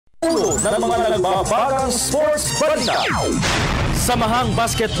ulo ng mga nagbabagang sports balita. Samahang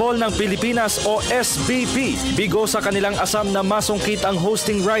Basketball ng Pilipinas o SBP, bigo sa kanilang asam na masungkit ang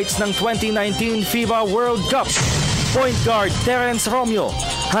hosting rights ng 2019 FIBA World Cup. Point guard Terence Romeo,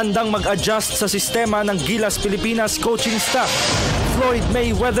 handang mag-adjust sa sistema ng Gilas Pilipinas coaching staff. Floyd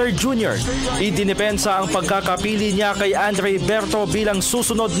Mayweather Jr., idinipensa ang pagkakapili niya kay Andre Berto bilang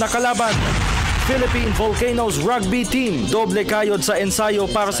susunod na kalaban. Philippine Volcanoes Rugby Team, doble kayod sa ensayo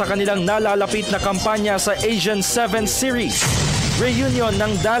para sa kanilang nalalapit na kampanya sa Asian 7 Series. Reunion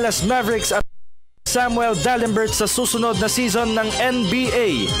ng Dallas Mavericks at Samuel Dalembert sa susunod na season ng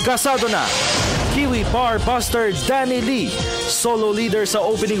NBA. Kasado na Kiwi Par Buster Danny Lee, solo leader sa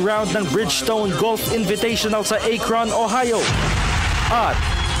opening round ng Bridgestone Golf Invitational sa Akron, Ohio. At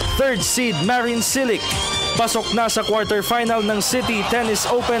third seed Marin Cilic, pasok na sa quarterfinal ng City Tennis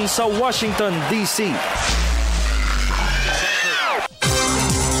Open sa Washington, D.C.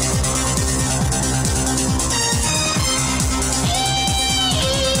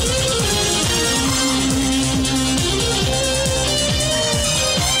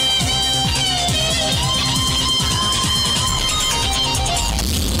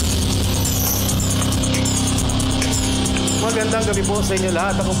 Magandang gabi po sa inyo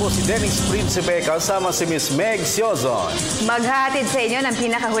lahat. Ako po si Dennis Principe, kasama si Miss Meg Siozon. Maghahatid sa inyo ng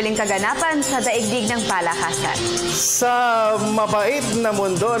pinakahuling kaganapan sa daigdig ng palakasan. Sa mapait na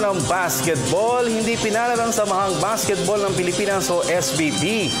mundo ng basketball, hindi pinalad ang Samahang Basketball ng Pilipinas o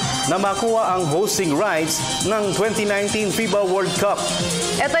SBP na makuha ang hosting rights ng 2019 FIBA World Cup.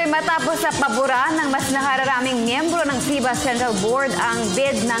 Ito'y matapos sa paboran ng mas nakararaming miyembro ng FIBA Central Board ang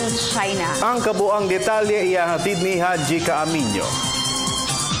bid ng China. Ang kabuang detalye ihahatid ni Haji Kaaminyo.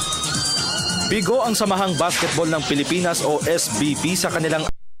 Bigo ang Samahang Basketball ng Pilipinas o SBP sa kanilang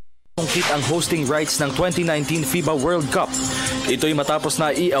sungkit ang hosting rights ng 2019 FIBA World Cup. Ito'y matapos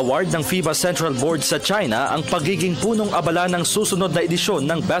na i-award ng FIBA Central Board sa China ang pagiging punong abala ng susunod na edisyon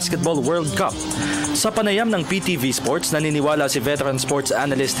ng Basketball World Cup. Sa panayam ng PTV Sports, naniniwala si veteran sports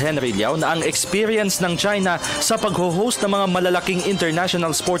analyst Henry Liao na ang experience ng China sa pagho-host ng mga malalaking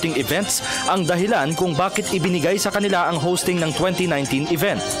international sporting events ang dahilan kung bakit ibinigay sa kanila ang hosting ng 2019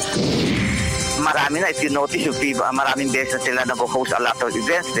 event. Marami na, if you notice, yung FIBA, maraming beses na sila nag-host a lot of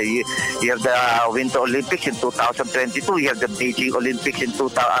events. You have the Winter Olympics in 2022, you have the Beijing Olympics in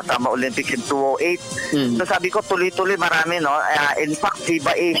Summer Olympics in 2008. So sabi ko, tuloy-tuloy marami, no? In fact,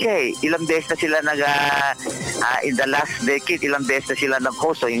 FIBA Asia, ilang beses na sila in the last decade, ilang beses na sila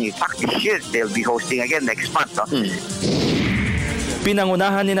nag-host. So in fact, this year, they'll be hosting again next month, no?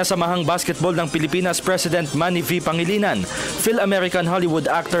 Pinangunahan ni na Samahang Basketball ng Pilipinas President Manny V. Pangilinan, Phil-American Hollywood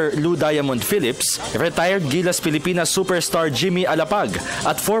actor Lou Diamond Phillips, retired Gilas Pilipinas superstar Jimmy Alapag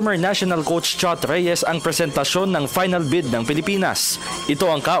at former national coach Chot Reyes ang presentasyon ng final bid ng Pilipinas. Ito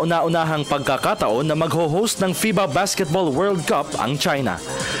ang kauna-unahang pagkakataon na magho-host ng FIBA Basketball World Cup ang China.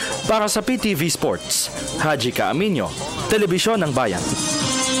 Para sa PTV Sports, Haji Kaaminyo, Telebisyon ng Bayan.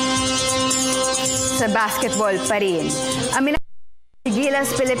 Sa basketball pa rin, Gilas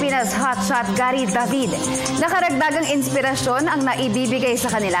Pilipinas hotshot Gary David. Nakaragdagang inspirasyon ang naibibigay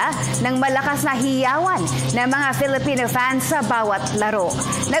sa kanila ng malakas na hiyawan ng mga Filipino fans sa bawat laro.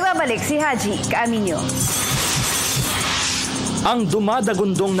 Nagbabalik si Haji Kaaminyo. Ang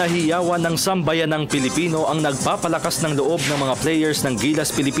dumadagundong na hiyawan ng sambayanang Pilipino ang nagpapalakas ng loob ng mga players ng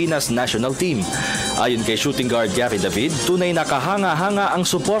Gilas Pilipinas National Team. Ayon kay shooting guard Gary David, tunay na kahanga-hanga ang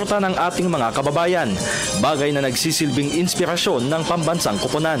suporta ng ating mga kababayan, bagay na nagsisilbing inspirasyon ng pambansang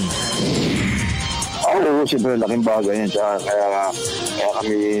koponan. Oo, siyempre laking bagay yan. Kaya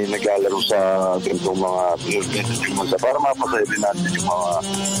kami naglalaro sa ganitong mga pinagbansa para mapasaya din natin yung mga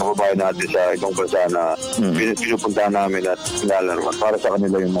kababayan natin sa ibang bansa na pinupuntahan namin at nilalaro para sa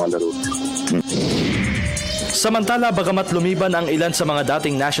kanila yung mga laro. Samantala, bagamat lumiban ang ilan sa mga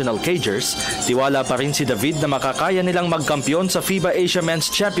dating national cagers, tiwala pa rin si David na makakaya nilang magkampiyon sa FIBA Asia Men's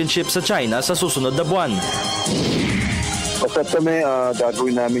Championship sa China sa susunod na buwan. Basta kami,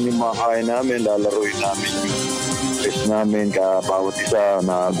 gagawin namin yung mga kaya namin, lalaroin namin yung best namin, bawat isa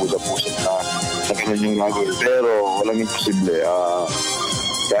na gusap-usap na ganun yung gagawin. Pero walang imposible.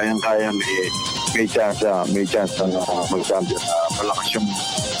 Kayang-kaya may chance na mag-champion.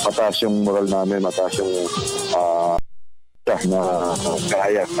 Mataas yung moral namin, mataas yung na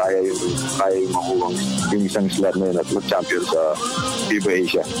kaya yung makuha yung isang slot na yun at mag-champion sa FIBA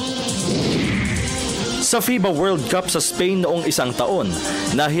Asia. Sa FIBA World Cup sa Spain noong isang taon,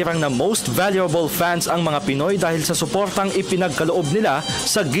 nahirang na most valuable fans ang mga Pinoy dahil sa suportang ipinagkaloob nila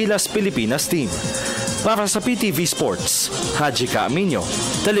sa Gilas Pilipinas team. Para sa PTV Sports, Haji Kaaminyo,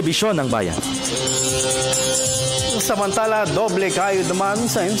 Telebisyon ng Bayan. Samantala, doble kayod naman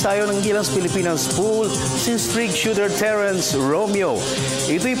sa ensayo ng Gilas Pilipinas pool si streak shooter Terrence Romeo.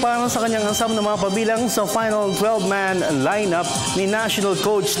 Ito'y para sa kanyang asam na mga pabilang sa final 12-man lineup ni National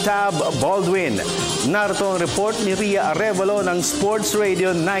Coach Tab Baldwin. Narito ang report ni Ria Arevalo ng Sports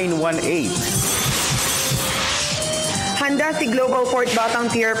Radio 918. Handa si Global Port Batang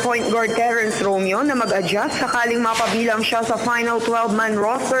Tier Point Guard Terrence Romeo na mag-adjust sakaling mapabilang siya sa final 12-man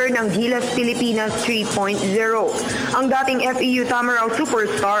roster ng Gilas Pilipinas 3.0. Ang dating FEU Tamaraw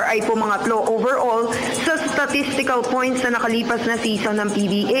superstar ay pumangatlo overall sa statistical points na nakalipas na season ng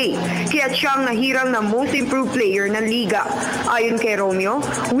PBA. Kaya siyang nahirang na most improved player ng liga. Ayon kay Romeo,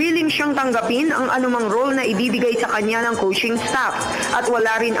 willing siyang tanggapin ang anumang role na ibibigay sa kanya ng coaching staff at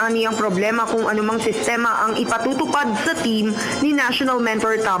wala rin aniyang problema kung anumang sistema ang ipatutupad sa team ni national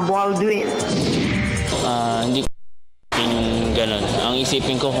mentor Tab Baldwin. Hindi ko yung ganun. Ang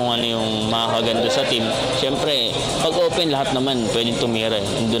isipin ko kung ano yung makakaganda sa team. Siyempre, pag open lahat naman pwedeng tumira.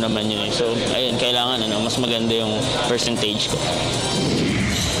 Doon naman yun. So, ayun, kailangan mas maganda yung percentage ko.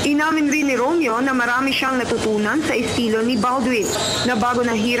 Inamin rin ni Romeo na marami siyang natutunan sa estilo ni Baldwin na bago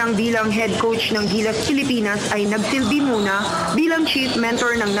nahirang bilang head coach ng Gilas Pilipinas ay nagsilbi muna bilang chief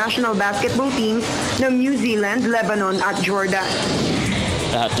mentor ng national basketball teams ng New Zealand, Lebanon at Jordan.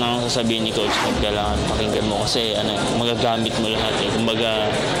 Lahat ng sasabihin ni Coach kailangan pakinggan mo kasi magagamit mo lahat kumbaga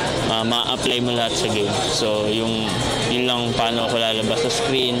ma-apply mo lahat sa game. So yun lang paano ako lalabas sa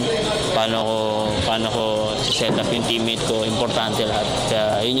screen, paano ko set up yung teammate ko, importante lahat.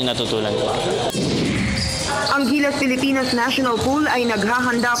 Kaya yun yung natutunan ko. Ang Gilas Pilipinas National Pool ay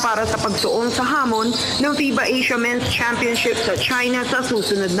naghahanda para sa pagsuon sa hamon ng FIBA Asia Men's Championship sa China sa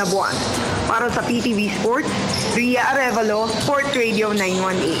susunod na buwan. Para sa PTV Sports, Ria Arevalo, Sports Radio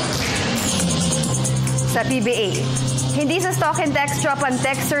 918. Sa PBA, hindi sa stock and text drop ang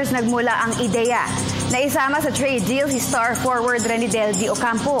texters nagmula ang ideya na isama sa trade deal si star forward Ranidel D.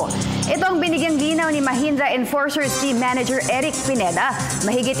 Ocampo. Ito ang binigyang linaw ni Mahindra Enforcers Team Manager Eric Pineda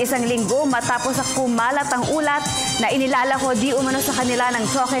mahigit isang linggo matapos sa kumalat ang ulat na inilalako di umano sa kanila ng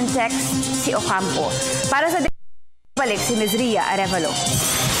talk and text si Ocampo. Para sa balik si Ms. Ria Arevalo.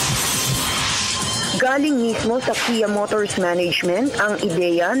 Galing mismo sa Kia Motors Management ang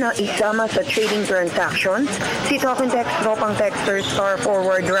ideya na isama sa trading transactions si talk and text tropang texter star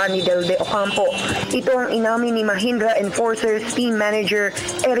forward Ranidel de Ocampo. Ito ang inamin ni Mahindra Enforcers Team Manager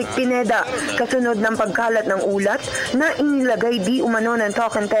Eric Pineda kasunod ng pagkalat ng ulat na inilagay di umano ng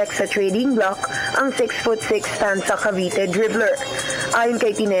talk and text sa trading block ang 6'6" Tansa Cavite dribbler. Ayon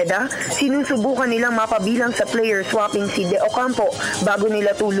kay Pineda, sinusubukan nilang mapabilang sa player swapping si De Ocampo bago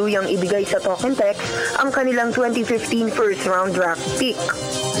nila tuluyang ibigay sa talk and text ang kanilang 2015 first round draft pick.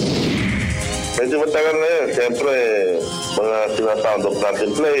 Medyo matagal na yun. Siyempre, mga sinasound of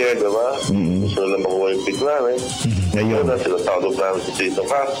natin player, diba? Gusto nila makuha yung pick namin. Ngayon na sinasound of namin si Tito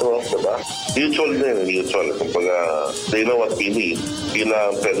Castro, diba? Mutual din, mutual. Kumbaga, they know what we need.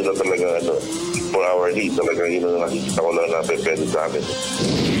 Kailangan pwede na talaga, for our need, talaga yun ang nakikita ko lang na pwede sa amin.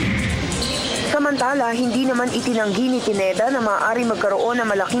 Samantala, hindi naman itinanggi ni Pineda na maaari magkaroon ng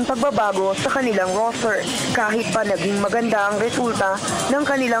malaking pagbabago sa kanilang roster kahit pa naging maganda ang resulta ng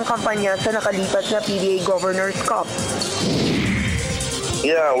kanilang kampanya sa nakalipas na PBA Governors Cup.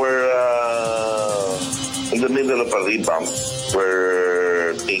 Yeah, we're in the middle of a revamp.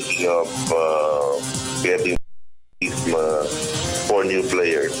 We're thinking of getting these 4 new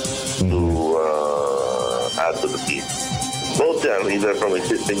players to add to the team. Both yan, either from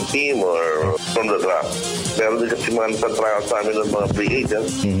existing team or from the draft. Pero di kasi mga nagtatryout sa amin ng mga free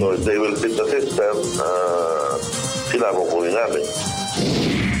agents. So if they will fit the system, sila kukunin namin.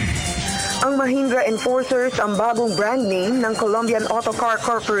 Ang Mahindra Enforcers ang bagong brand name ng Colombian Autocar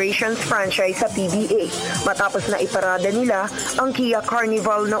Corporation's franchise sa PBA matapos na iparada nila ang Kia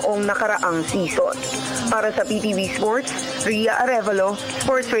Carnival noong nakaraang season. Para sa PTV Sports, Ria Arevalo,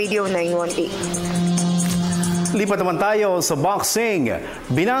 Sports Radio 918. Lipat naman tayo sa boxing.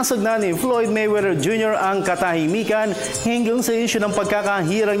 Binasag na ni Floyd Mayweather Jr. ang katahimikan hinggil sa isyu ng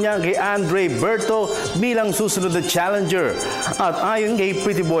pagkakahirang niya kay Andre Berto bilang susunod na challenger. At ayon kay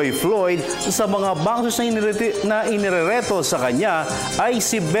Pretty Boy Floyd, sa mga boxers na inirereto sa kanya ay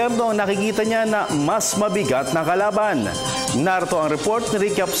si Berto ang nakikita niya na mas mabigat na kalaban. Narito ang report ni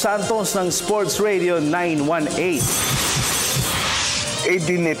Ricky Santos ng Sports Radio 918.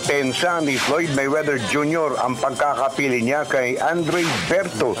 Idinipensa ni Floyd Mayweather Jr. ang pagkakapili niya kay Andre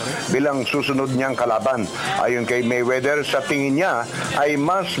Berto bilang susunod niyang kalaban. Ayon kay Mayweather, sa tingin niya ay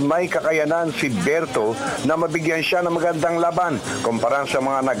mas may kakayanan si Berto na mabigyan siya ng magandang laban kumpara sa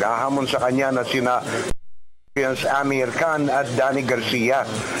mga naghahamon sa kanya na sina champions Amir Khan at Danny Garcia.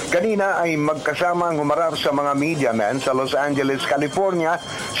 Kanina ay magkasamang humarap sa mga media men sa Los Angeles, California,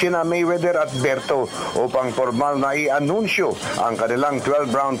 sina Mayweather at Berto upang formal na i-anunsyo ang kanilang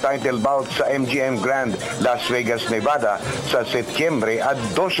 12-round title bout sa MGM Grand Las Vegas, Nevada sa Setyembre at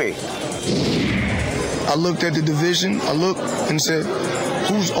 12. I looked at the division, I looked and said,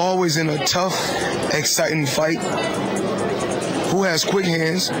 who's always in a tough, exciting fight? Who has quick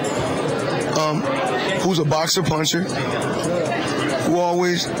hands? Who's a boxer puncher? Who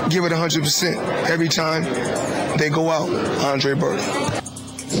always give it 100% every time they go out? Andre Berto.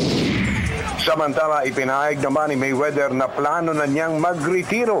 Samantala, ipinahayag naman ni Mayweather na plano na niyang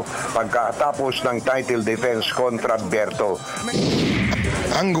magretiro pagkatapos ng title defense kontra Berto.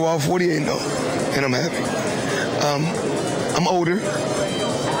 I can go out 48-0, and I'm happy. I'm older,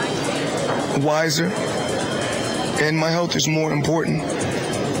 wiser, and my health is more important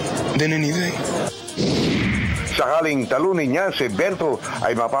than anything. Sakaling talunin niya si Berto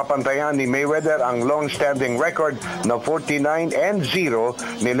ay mapapantayan ni Mayweather ang long-standing record na 49-0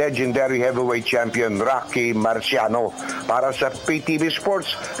 ni legendary heavyweight champion Rocky Marciano. Para sa PTV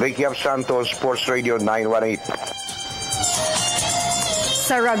Sports, Ricky Santos, Sports Radio 918.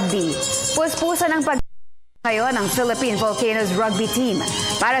 Sa rugby, puspusan ang ngayon ng Philippine Volcanoes rugby team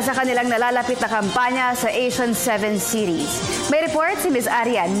para sa kanilang nalalapit na kampanya sa Asian 7 Series. May report si Ms.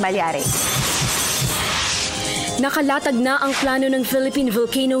 Arian Malyari. Nakalatag na ang plano ng Philippine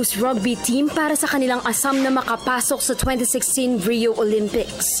Volcanoes rugby team para sa kanilang asam na makapasok sa 2016 Rio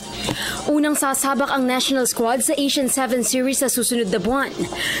Olympics. Unang sasabak ang national squad sa Asian 7 Series sa susunod na buwan,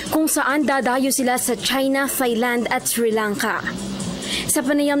 kung saan dadayo sila sa China, Thailand at Sri Lanka. Sa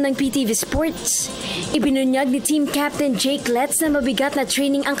panayam ng PTV Sports, ibinunyag ni team captain Jake Letts na mabigat na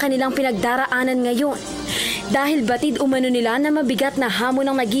training ang kanilang pinagdaraanan ngayon dahil batid umano nila na mabigat na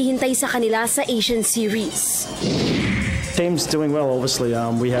hamon ang naghihintay sa kanila sa Asian Series. Team's doing well, obviously.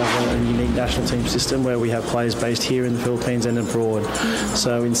 We have a unique national team system where we have players based here in the Philippines and abroad.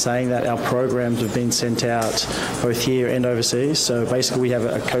 So in saying that, our programs have been sent out both here and overseas. So basically we have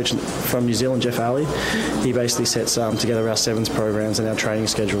a coach from New Zealand, Jeff Ali. He basically sets together our sevens programs and our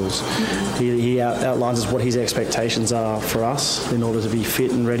training schedules. He outlines what his expectations are for us in order to be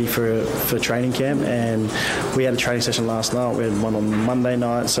fit and ready for training camp. And we had a training session last night. We had one on Monday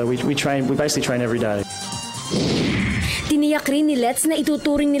night. So we basically train every day. Tiniyak rin ni Letts na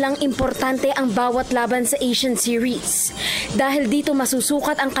ituturing nilang importante ang bawat laban sa Asian Series dahil dito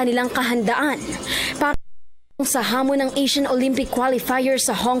masusukat ang kanilang kahandaan para sa hamon ng Asian Olympic qualifier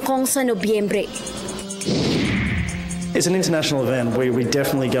sa Hong Kong sa Nobyembre. It's an international event. We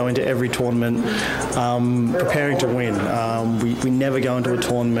definitely go into every tournament preparing to win. We never go into a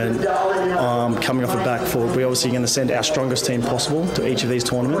tournament coming off the back foot. We're obviously going to send our strongest team possible to each of these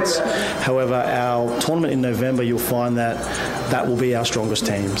tournaments. However, our tournament in November, you'll find that will be our strongest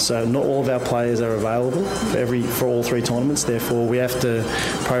team. So not all of our players are available for all three tournaments. Therefore, we have to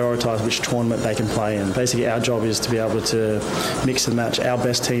prioritise which tournament they can play in. Basically, our job is to be able to mix and match our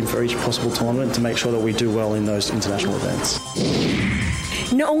best team for each possible tournament to make sure that we do well in those international events.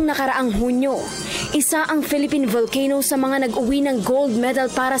 Noong nakaraang Hunyo, isa ang Philippine Volcano sa mga nag-uwi ng gold medal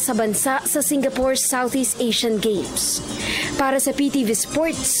para sa bansa sa Singapore Southeast Asian Games. Para sa PTV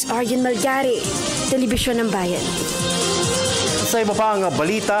Sports, Arian Malyari, Telebisyon ng Bayan. Sa iba pang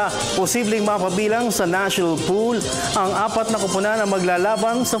balita, posibleng mapabilang sa national pool ang 4 na koponan na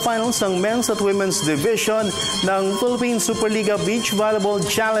maglalaban sa finals ng men's at women's division ng Philippine Superliga Beach Volleyball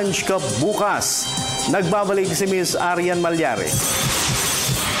Challenge Cup bukas. Nagbabalik si Ms. Arian Malyari.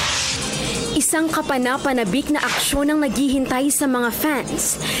 Isang kapanapanabik na aksyon ang naghihintay sa mga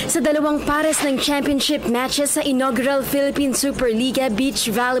fans sa dalawang pares ng championship matches sa inaugural Philippine Superliga Beach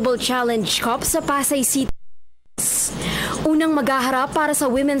Volleyball Challenge Cup sa Pasay City. Unang maghaharap para sa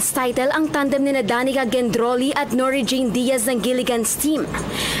women's title ang tandem ni Danica Gendroli at Nori Jane Diaz ng Gilligan's team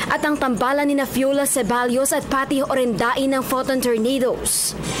at ang tambalan ni Fiola Ceballos at Patty Orendain ng Photon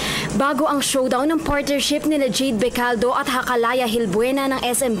Tornadoes. Bago ang showdown ng partnership ni Jade Becaldo at Hakalaya Hilbuena ng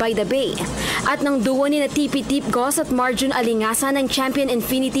SM by the Bay at ng duo ni Tipi Tipgos at Marjun Alingasa ng Champion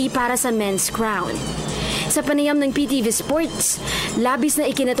Infinity para sa men's crown. Sa panayam ng PTV Sports, labis na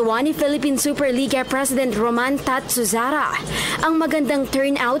ikinatuwa ni Philippine Superliga President Roman Tat Suzara ang magandang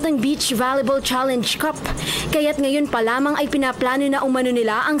turnout ng Beach Volleyball Challenge Cup. Kaya't ngayon pa lamang ay pinaplano na umano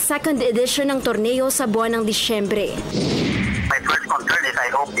nila ang second edition ng torneo sa buwan ng Disyembre. My first concern is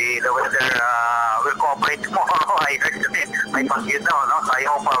I hope the weather will cooperate tomorrow. I heard may pag-yun now, no? So I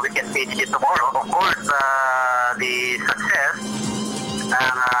hope we can finish it tomorrow. Of course, the success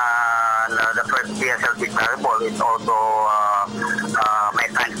and the first PSL Beach Volleyball is also my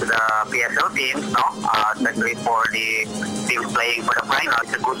thanks to the PSL teams, especially for the teams playing for the final.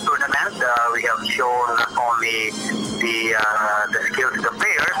 It's a good tournament. We have shown not only the skills of the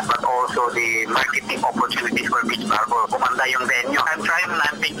players, but also the marketing opportunities for beach volleyball. Kumanda yung venue. I'm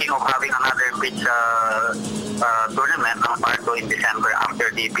thinking of having another beach tournament in December after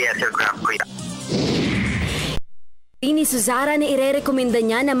the PSL Grand Prix. Ni Suzara na irerekomenda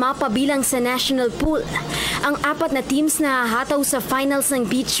niya na mapabilang sa national pool ang 4 na teams na hahataw sa finals ng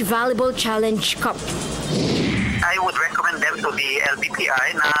Beach Volleyball Challenge Cup. I would recommend them to the LPPI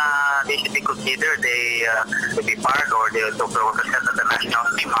na they should be considered to be part or they also represent the national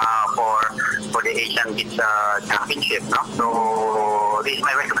team for the Asian Beach Championship. So this is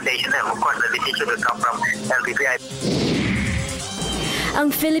my recommendation. Of course, the decision will come from LPPI. Ang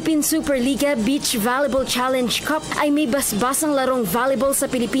Philippine Superliga Beach Volleyball Challenge Cup ay may basbasang larong volleyball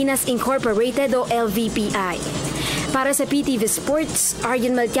sa Pilipinas Incorporated o LVPI. Para sa PTV Sports,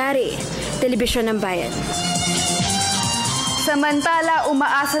 Arjen Malcari, Telebisyon ng Bayan. Samantala,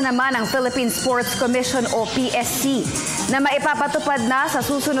 umaasa naman ang Philippine Sports Commission o PSC na maipapatupad na sa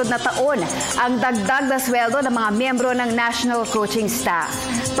susunod na taon ang dagdag na sweldo ng mga miyembro ng National Coaching Staff.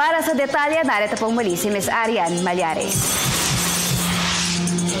 Para sa detalye, narito pong muli si Ms. Arian Malyares.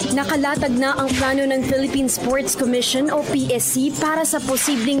 Nakalatag na ang plano ng Philippine Sports Commission o PSC para sa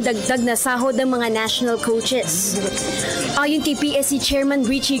posibleng dagdag na sahod ng mga national coaches. Ayon kay PSC Chairman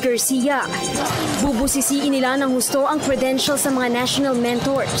Richie Garcia, bubusisiin nila ng husto ang credentials sa mga national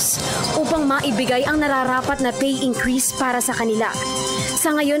mentors upang maibigay ang nararapat na pay increase para sa kanila.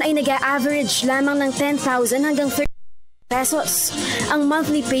 Sa ngayon ay nag-average lamang ng 10,000 hanggang 30,000 pesos ang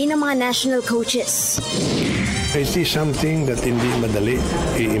monthly pay ng mga national coaches. Is this something that hindi madali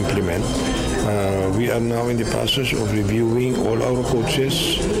i-implement? We are now in the process of reviewing all our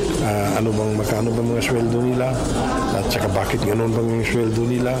coaches. Magkano bang mga sweldo nila? At saka bakit ganoon bang yung sweldo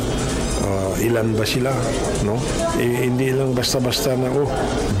nila? Ilan ba sila? No? Hindi lang basta-basta na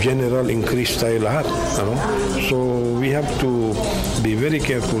general increase tayo lahat. So we have to be very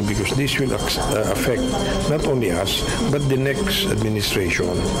careful because this will affect not only us but the next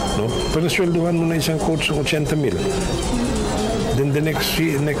administration. No? Pag nasweldohan mo na isang coach ng 80,000, then the next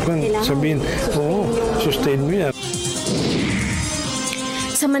one, sabihin, sustain mo yan.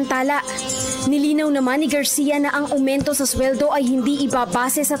 Samantala, nilinaw naman ni Garcia na ang aumento sa sweldo ay hindi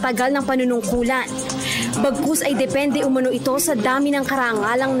ibabase sa tagal ng panunungkulan. Bagkus ay depende umano ito sa dami ng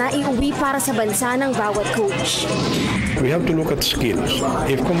karangalang na iuwi para sa bansa ng bawat coach. We have to look at skills.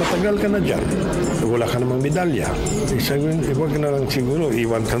 If kung matagal ka na dyan, wala ka namang medalya, huwag na lang siguro,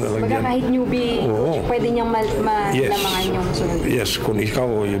 iwan ka na lang yan. Kahit newbie, pwede niyang malamangan yung sunod. Yes, kung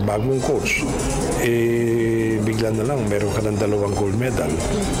ikaw yung bagong coach, bigla na lang meron ka ng 2 gold medal.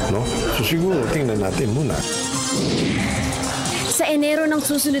 No? So siguro, tingnan natin muna. Sa Enero ng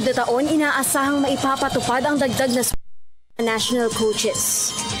susunod na taon, inaasahang maipapatupad ang dagdag na national coaches.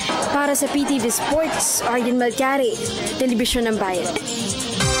 Para sa PTV Sports, Arjen Malcari, Telebisyon ng Bayan.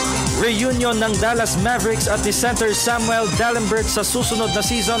 Reunion ng Dallas Mavericks at ni center Samuel Dalembert sa susunod na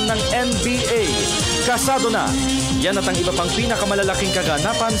season ng NBA. Kasado na. Yan at ang iba pang pinakamalalaking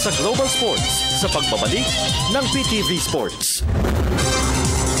kaganapan sa global sports sa pagbabalik ng PTV Sports.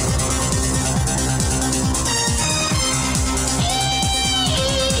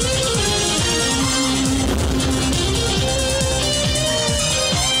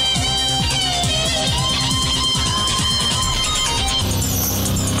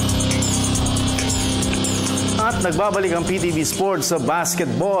 Nagbabalik ang PTV Sports sa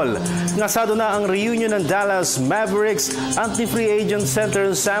basketball. Nasado na ang reunion ng Dallas Mavericks at ni free agent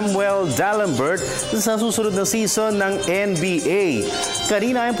center Samuel Dalembert sa susunod na season ng NBA.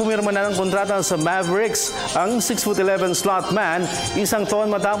 Kanina ay pumirma na ng kontrata sa Mavericks ang 6'11" slot man, isang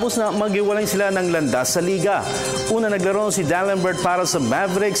taon matapos na maghiwalay sila ng landas sa liga. Una naglaro si Dalembert para sa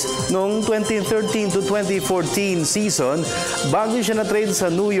Mavericks noong 2013 to 2014 season bago siya na-trade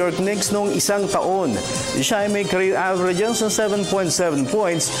sa New York Knicks noong isang taon. Siya ay may career averages ng 7.7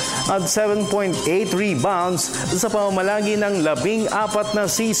 points at 7.8 rebounds sa pamamalagi ng 14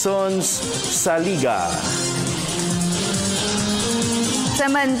 na seasons sa liga.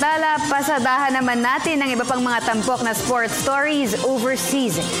 Samantala, pasadahan naman natin ang iba pang mga tampok na sports stories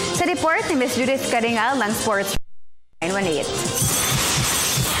overseas. Sa report ni Ms. Judith Caringal ng Sports 918.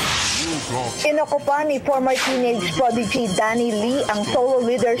 Inakupa ni former teenage prodigy Danny Lee ang solo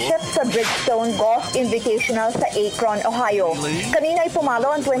leadership sa Bridgestone Golf Invitational sa Akron, Ohio. Kanina ay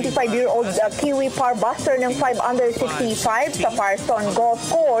pumalo ang 25-year-old Kiwi Parbuster ng 5-under-65 sa Firestone Golf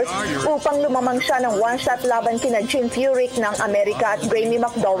Course upang lumamang siya ng one-shot laban kina Jim Furyk ng Amerika at Graeme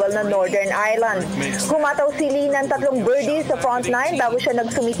McDowell ng Northern Ireland. Humataw si Lee ng 3 birdies sa front 9 bago siya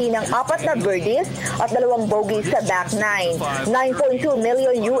nagsumiti ng 4 na birdies at 2 bogeys sa back 9. $9.2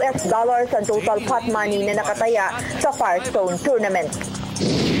 million ang total pot money na nakataya sa Firestone Tournament.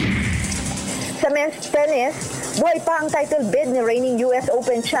 Sa men's tennis, buhay pa ang title bid ni reigning US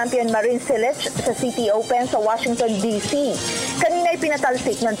Open champion Marin Cilic sa City Open sa Washington, D.C. Kanina ay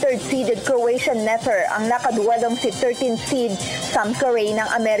pinatalsik ng third-seeded Croatian netter ang nakaduwelong si 13th seed Sam Curry ng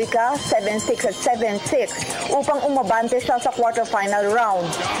Amerika 7-6 at 7-6 upang umabante siya sa quarterfinal round.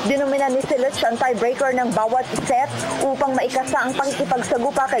 Dinumina ni Cilic ang tiebreaker ng bawat set upang maikasa ang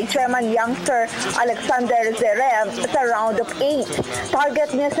pangkipagsagupa kay chairman youngster Alexander Zverev sa round of 8. Target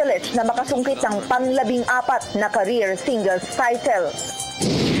ni Cilic na makasungkit ng pan-14 na career singles title.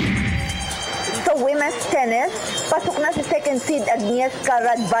 Sa women's tennis, pasok na si second seed Agnieszka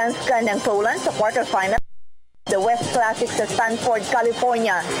Radwanska ng Poland sa quarterfinal the West Classic sa Stanford,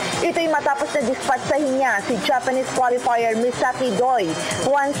 California. Ito'y matapos na dispatsahin niya si Japanese qualifier Misaki Doi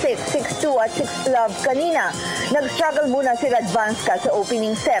 1-6, 6-2 at 6-love kanina. Nag-struggle muna si Radwanska sa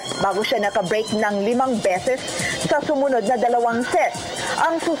opening set bago siya nakabreak ng 5 beses sa sumunod na 2 sets.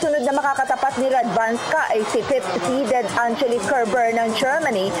 Ang susunod na makakatapat ni Radwanska ay si 5th seeded Angelique Kerber ng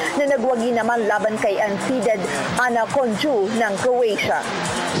Germany na nagwagi naman laban kay unseeded Anna Konju ng Croatia.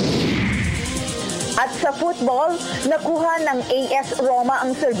 At sa football, nakuha ng AS Roma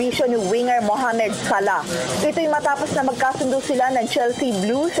ang serbisyo ni winger Mohamed Salah. Ito'y matapos na magkasundo sila ng Chelsea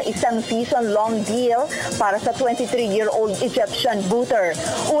Blues sa isang season-long deal para sa 23-year-old Egyptian booter.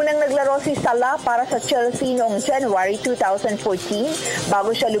 Unang naglaro si Salah para sa Chelsea noong January 2014 bago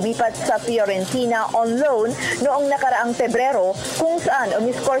siya lumipat sa Fiorentina on loan noong nakaraang Pebrero kung saan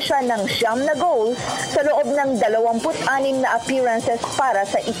umiscore siya ng 9 na goals sa loob ng 26 na appearances para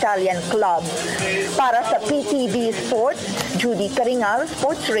sa Italian club. Para sa PTV Sports, Judy Caringal,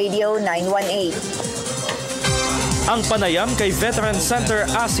 Sports Radio 918. Ang panayam kay Veteran Center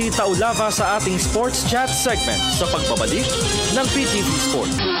Asi Taulava sa ating Sports Chat segment sa pagbabalik ng PTV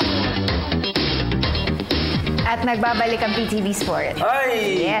Sports. At nagbabalik ang PTV Sports.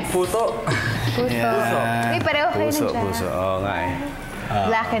 Ay! Yes. Puto. Puso. Yeah. May pareho kayo Puso, nandiyan. puso. Oo nga eh.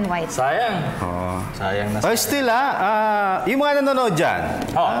 Black and white. Sayang. Oo. Sayang na. Oh, still yung mga nanonood dyan,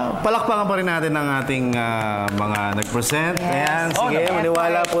 palakpakan pa rin natin ang ating mga nag-present. Yes. Ayan, sige,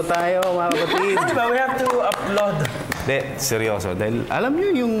 maniwala po tayo mga kapatid. Diba, we have to upload. De, seryoso. Dahil alam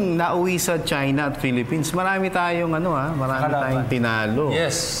nyo yung nauwi sa China at Philippines, marami tayong marami tayong tinalo.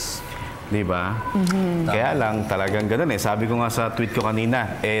 Yes. Diba? Kaya lang talagang ganun eh. Sabi ko nga sa tweet ko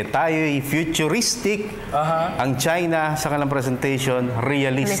kanina, tayo'y futuristic, ang China sa kanilang presentation,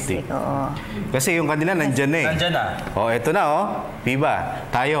 realistic. Kasi yung kanila nandyan eh. Nandyan na. Eto na Piba,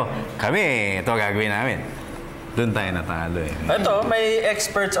 tayo, kami, ito gagawin namin. Doon tayo natalo eh. Ito, may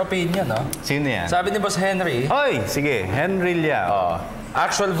expert's opinion, no? Sino yan? Sabi ni Boss Henry. Oy, sige, Henry Liao.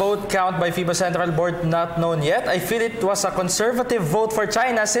 Actual vote count by FIBA Central Board not known yet. I feel it was a conservative vote for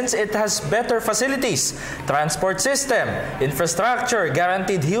China since it has better facilities, transport system, infrastructure,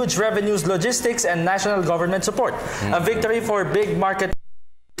 guaranteed huge revenues, logistics, and national government support. A victory for big market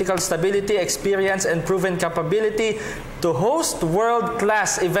stability, experience, and proven capability to host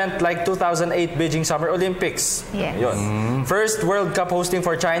world-class event like 2008 Beijing Summer Olympics. Yeah. Yun. First World Cup hosting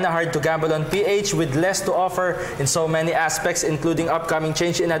for China, hard to gamble on PH with less to offer in so many aspects, including upcoming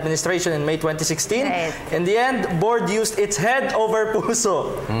change in administration in May 2016. Right. In the end, board used its head over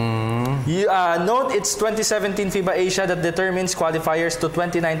puso. Note it's 2017 FIBA Asia that determines qualifiers to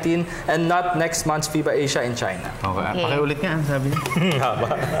 2019 and not next month's FIBA Asia in China. Okay, pakiulit nga, sabi niya.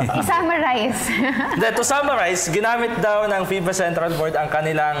 I-summarize. To summarize, ginamit daw ng FIBA Central Board ang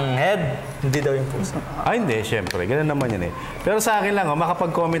kanilang head, hindi daw yung puso. Hindi, syempre. Ganun naman yun eh. Pero sa akin lang,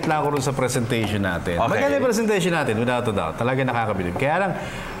 makapag-comment lang ako rin sa presentation natin. Okay. Maganda yung presentation natin, without a doubt. Talaga nakakabilib. Kaya lang,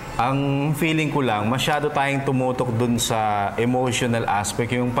 ang feeling ko lang, masyado tayong tumutok dun sa emotional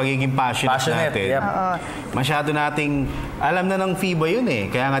aspect, yung pagiging passionate natin. Yep. Masyado nating, alam na ng FIBA yun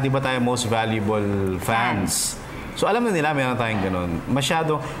eh. Kaya nga di ba tayo most valuable fans? So alam na nila, meron tayong ganun.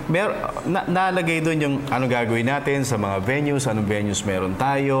 Masyado, nalagay doon yung ano gagawin natin sa mga venues, anong venues meron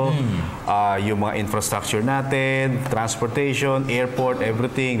tayo, yung mga infrastructure natin, transportation, airport,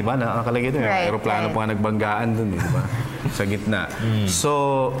 everything, di ba? Nakalagay doon. Right, aeroplano pa nga nagbanggaan doon, di ba? Sa gitna. So,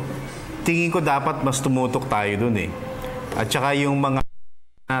 tingin ko dapat mas tumutok tayo doon eh. At saka yung mga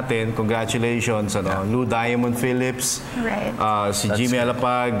natin, congratulations, Lou Diamond Phillips, Right. Si Jimmy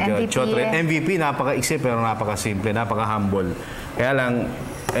Alapag, Chotre, MVP, napaka-isip pero napaka-simple, napaka-humble. Kaya lang,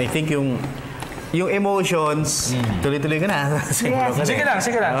 I think yung emotions, tuloy-tuloy ka na. Sige lang.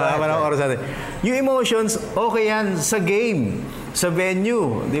 Oras natin. Yung emotions, okay yan sa game, sa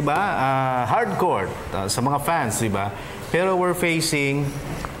venue, di ba? Hardcore, sa mga fans, di ba? Pero we're facing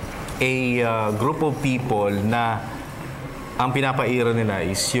a group of people na ang pinapaira nila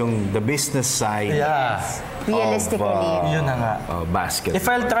is yung the business side. Yeah. Realistically. Yun na nga. Basket. If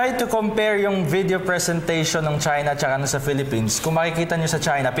I'll try to compare yung video presentation ng China at sa Philippines, kung makikita nyo sa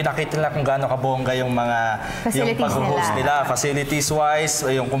China, pinakita nila kung gaano kabongga yung mga Facilities yung pag-host nila. Facilities-wise,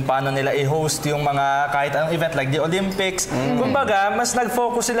 yung kung paano nila i-host yung mga kahit anong event like the Olympics. Kumbaga, mas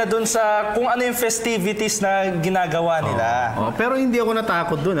nag-focus sila dun sa kung ano yung festivities na ginagawa nila. Pero hindi ako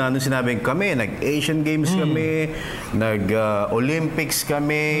natakot dun. Nung sinabing kami, nag-Asian Games kami, nag-Olympics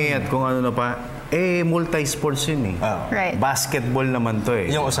kami, at kung ano na pa. Multi-sports yun Right. Basketball naman to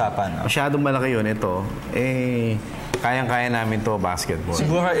Yung usapan. Masyadong malaki yun. Ito, kayang-kaya namin to basketball.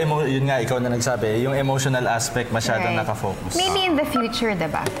 Siguro, yun nga, ikaw na nagsabi, yung emotional aspect masyadong nakafocus. Maybe in the future,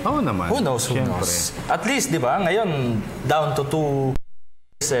 diba? Oo naman. Who knows? At least, di ba, ngayon, down to 2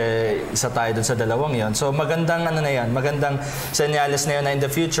 isa tayo dun sa dalawang yon. So, magandang magandang senyales na yun na in the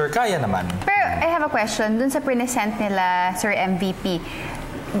future, kaya naman. Pero, I have a question. Dun sa present nila, Sir MVP,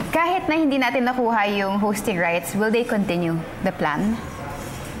 kahit na hindi natin nakuha yung hosting rights, will they continue the plan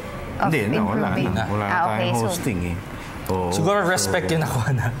of improving? Wala na tayong hosting Siguro respect yung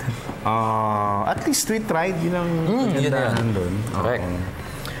nakuha natin. At least we tried, yun ang kagandahan doon. Correct.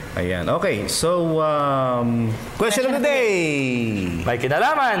 Ayan. Okay, so question of the day. May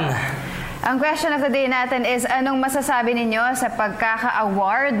kinalaman. Ang question of the day natin is, anong masasabi ninyo sa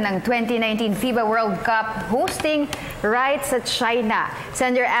pagkaka-award ng 2019 FIBA World Cup hosting rights sa China?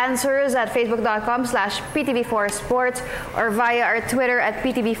 Send your answers at facebook.com/PTV4Sports or via our Twitter at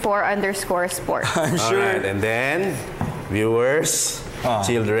PTV4_sports. I'm sure. Alright, and then, viewers,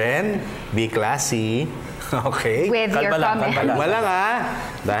 children, be classy. Okay. With your comment. Kalma lang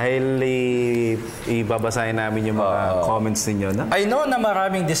dahil ibabasahin namin yung mga comments ninyo. Na? I know na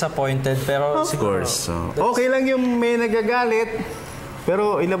maraming disappointed, pero of course. Okay lang yung may nagagalit,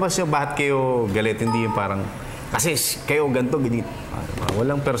 pero ilabas yung bakit kayo galit, hindi yung parang, kasi kayo ganito, ganito.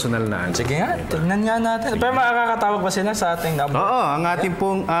 Walang personal na. Sige nga, tignan nga natin. Pero makakatawag ba sila sa ating number? Oo, ang ating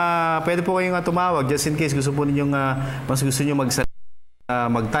pong, pwede po kayong tumawag just in case gusto po ninyong, mas gusto nyo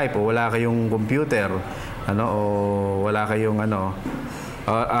mag-type o wala kayong computer, o wala kayong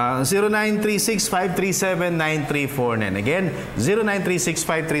 0936-537-9349. Again,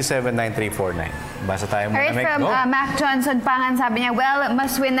 0936-537-9349. Basta tayo muna. Alright, from Mac Johnson Pangan, sabi niya, well,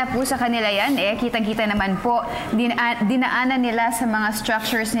 mas win na po sa kanila yan. Kitang-kita naman po, dinaanan nila sa mga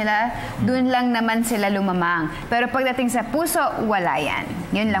structures nila, dun lang naman sila lumamang. Pero pagdating sa puso, wala yan.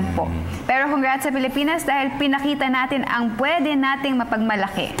 Yun lang po. Pero congrats sa Pilipinas dahil pinakita natin ang pwede nating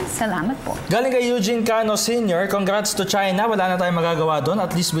mapagmalaki. Salamat po. Galing kay Eugene Cano Sr., congrats to China. Wala na tayong magagawa doon.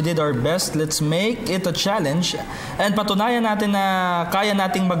 At least we did our best. Let's make it a challenge. And patunayan natin na kaya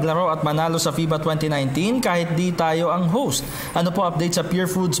nating maglaro at manalo sa FIBA 2019 kahit di tayo ang host. Ano po update sa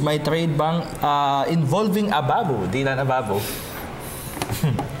Pure Foods? May trade bang involving Ababo? Di lang Ababo.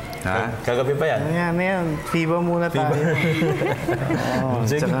 Kagabi pa yan. Ayan. FIBA muna tayo.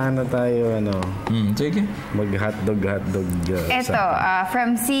 Tsaka na tayo, sige. Mag-hotdog. Ito,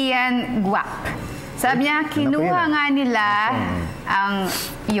 from Sian Guap. Sabi niya, kinuha nga nila ang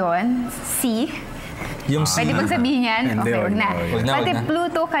C. Yung C. Pwede bang sabihin yan? Okay, wag na. Pati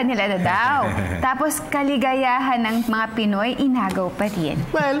Pluto kanila na daw. Tapos kaligayahan ng mga Pinoy, inagaw pa rin.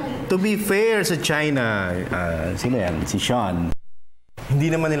 Well, to be fair sa China, sino yan? Si Sean. Hindi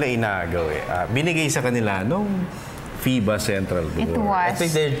naman nila inagaw binigay sa kanila nung FIBA Central Bureau. It was. I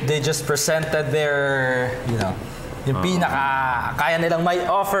think they just presented their, yung kaya nilang may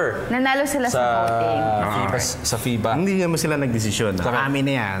offer. Nanalo sila sa voting. Sa FIBA. Hindi naman sila nagdesisyon. Amin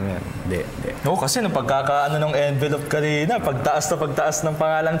na yan. Hindi. No, kasi nung pagkakaano ng envelope kanina, pagtaas ng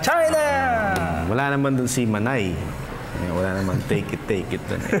pangalang China! Wala naman dun si Manay. Wala naman, take it.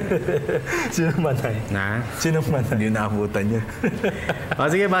 Sino Manay? Sino Manay? Hindi naabutan yun.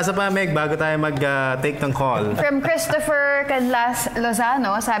 Sige, basa pa, Meg, bago tayo mag-take ng call. From Christopher Canlas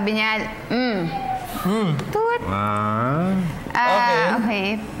Lozano, sabi niya, Toot.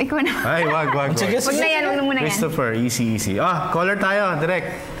 Okay. Ikaw na. Ay, wag. Sige. Wag na yan, wag na muna yan. Christopher, easy. Caller tayo, direct.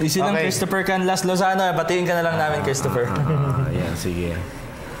 Easy ng Christopher Canlas Lozano. Batiin ka na lang namin, Christopher. Ayan, sige.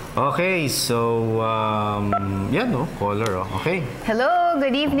 Okay, so, caller, okay. Hello,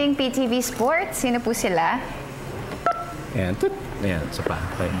 good evening, PTV Sports. Sino po sila? Ayan, Ayan, isa pa.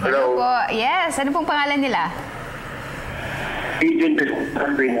 Okay. Hello po. Yes, ano pong pangalan nila?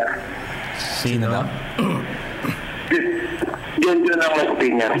 Sino na? Junjun ng Las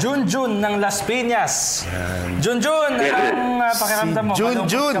Piñas. Junjun ng Las Piñas. Junjun, ang pakiramdam mo?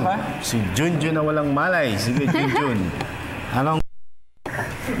 Junjun. Si Junjun na walang malay. Sige, Junjun. Anong...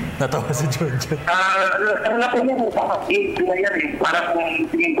 Natawa si Junjun. Alam ko niya, yan eh. Parang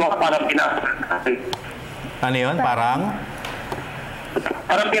tingin ko, parang pinasa. Ano yun? Parang?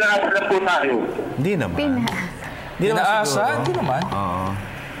 Parang pinasa na po tayo. Hindi naman. Pinaasa? Hindi naman. Oo.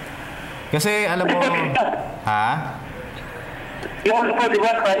 Kasi alam mo... Ha? Yung ano po, di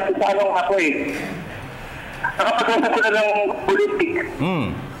ba, kahit tanong ako eh. Nakapag-usap sila ng Olympic.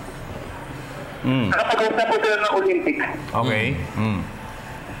 Nakapag-usap sila ng Olympic. Okay.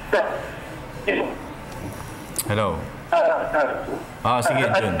 Hello. Sige,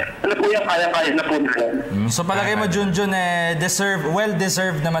 Jun. Ano po yan, kaya-kaya na po nila. So palagay mo, Junjun,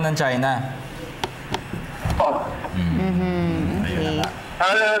 well-deserved naman ng China.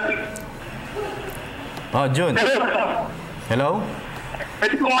 Okay. Jun. Hello?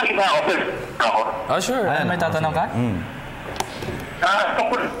 Pwede kong mag-iba-offer ako. Sure. May tatanong ka?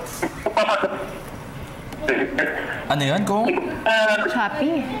 Tungkol Ano yun? Kung?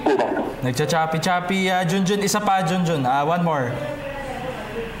 Choppy. Nagcha-choppy-choppy. Junjun, isa pa, Junjun. One more.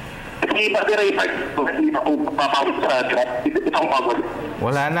 Hindi pa hindi pa po papawag sa draft. Itong pagod.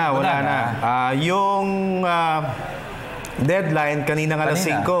 Wala na. Yung deadline kanina nga alas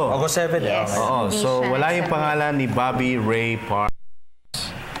 5. August 7. Yes. Oo. So wala yung pangalan ni Bobby Ray Park.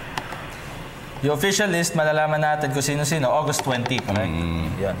 Yung official list, malalaman natin kung sino-sino. August 20.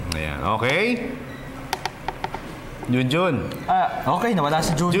 Yan. Ayan. Okay? Junjun. Okay. Nawala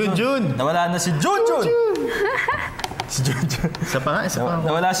si Junjun. Nawala na si Junjun. Si Junjun. Isa pa nga.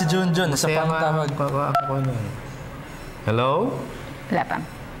 Nawala si Junjun. Isa pa ang tawag. Hello? Wala pa.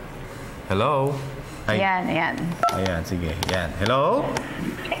 Hello? Ayan. Ayan, sige. Ayan. Hello?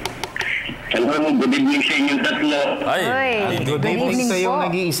 Hello, good evening sa inyong tatlo. Good evening sa iyong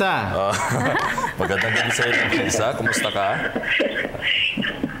nag-iisa. Magandang gabi sa iyong nag-iisa. Kumusta ka?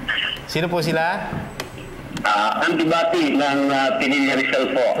 Sino po sila? Andy Bati ng PTV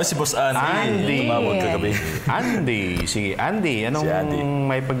Rizal po. Si Boss Andy. Tumawag kagabi. Andy. Sige, Andy. Anong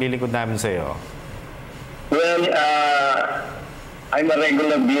may paglilingkod namin sa iyo? Well, I'm a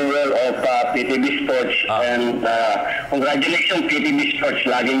regular viewer of PTV Sports and congratulations PTV Sports.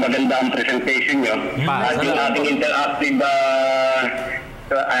 Laging maganda ang presentation nyo. At yung ating interactive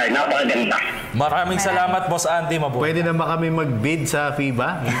napakaganda. Maraming salamat, Boss Andy. Mabuhay. Pwede na ba kami mag-bid sa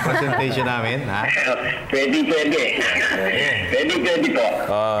FIBA? Yung presentation namin, ha? Pwede po.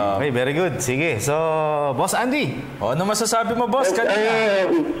 Okay, very good. Sige. So, Boss Andy. Ano masasabi mo, Boss? Okay,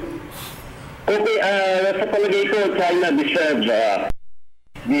 sa palagay ko, China deserves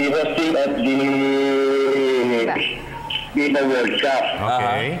the hosting of the World Cup.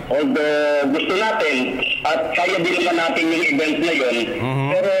 Okay. Although gusto natin at kaya din naman natin yung event na yun,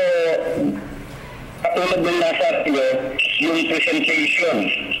 pero katulad ng nasa yung presentation,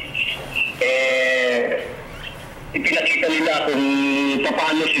 ipinakita nila kung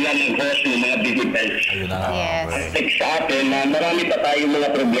paano sila nag-host ng mga big events. At sa atin, marami pa tayong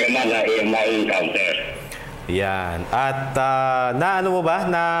mga problema na ma-encounter. Yan. At naano mo ba?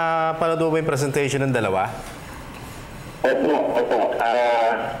 Napanood mo ba yung presentation ng dalawa? Opo.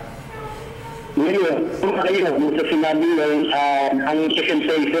 Ngayon, kung sa sinabi nyo, ang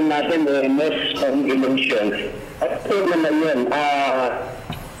presentation natin most of emotions. At ito naman yun,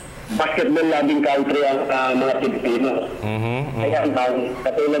 basketball loving country ang mga Pilipino. Kaya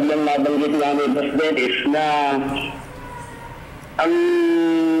katulad ng nabanggit namin Boss Dennis na ang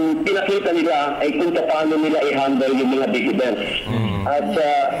pinakita nila ay kung paano nila i-handle yung mga big events. At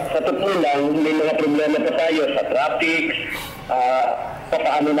sa totoo lang, may mga problema pa tayo sa traffic,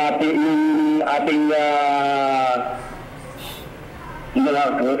 paano natin yung ating mga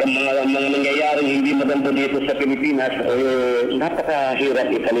nangyayari hindi maganda dito sa Pilipinas,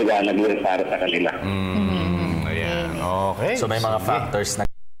 napakahirap ipaliwanag yun para sa kanila. Ayan. Okay. So may mga factors na...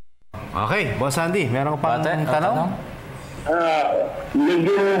 Okay. Boss Andy, meron ka pang tanong?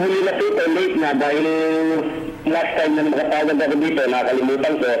 Medyo huli na ito, late na dahil last time na makatawag ako dito,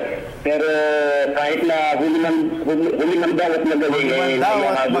 nakalimutan ko. Pero kahit na huli man dawat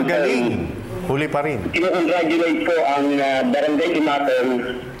magaling, huli pa rin. Congratulate ko ang Barangay Limaton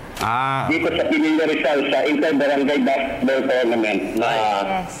dito sa Pinilla Rizal sa Inter-Barangay Basketball Tournament na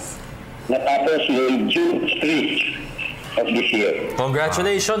natapos noong June 3 of this year.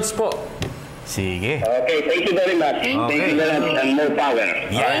 Congratulations po. Sige. Okay, thank you very much. Thank you very much and more power.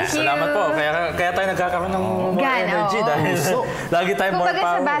 Yes, salamat po. Kaya tayo nagkakaroon ng more energy dahil lagi tayo more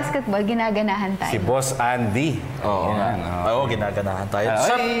power. Sa basketball, ginaganahan tayo. Si Boss Andy. Oo, ginaganahan tayo.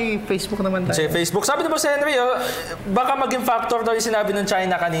 Facebook naman tayo. Sa Facebook. Sabi ni Boss Henry, baka maging factor daw yung sinabi ng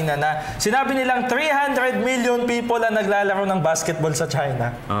China kanina na sinabi nilang 300 million people ang naglalaro ng basketball sa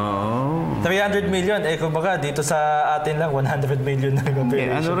China. 300 million. Kumbaga, dito sa atin lang, 100 million na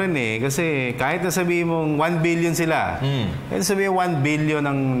population. Ano rin kasi kahit na sabihin mong 1 billion sila, kahit sabihin 1 billion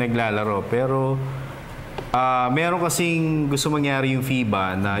ang naglalaro, pero meron kasing gusto mangyari yung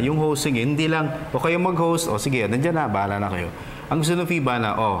FIBA na yung hosting, hindi lang, o kayo mag-host, o sige, nandiyan na, bahala na kayo. Ang gusto ng FIBA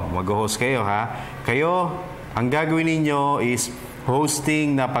na, mag-host kayo ha, kayo, ang gagawin ninyo is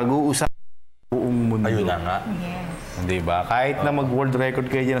hosting na pag-uusap buong mundo. Ayun na nga. Yes. Diba? Kahit na mag-world record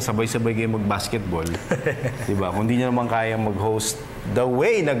kayo dyan, sabay-sabay kayo mag-basketball. Diba? Kung di nyo naman kaya mag-host the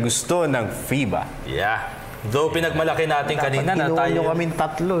way na gusto ng FIBA. Yeah. Though pinagmalaki natin kanina na tayo... kaming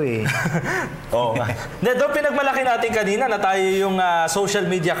tatlo Oo nga. Though pinagmalaki natin kanina na tayo yung social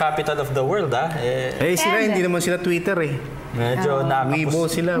media capital of the world, sila, hindi naman sila Twitter Medyo nakapos. Weibo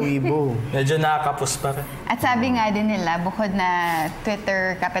sila, Weibo. Medyo nakapos pa rin. At sabi nga din nila, bukod na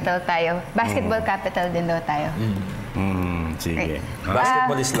Twitter capital tayo, basketball capital din daw tayo. Sige.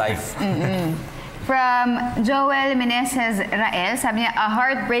 Basketball is life. From Joel Meneses Rael, sabi niya, a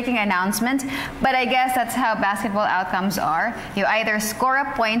heartbreaking announcement, but I guess that's how basketball outcomes are. You either score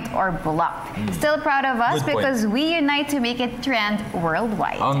a point or block. Still proud of us because we unite to make it trend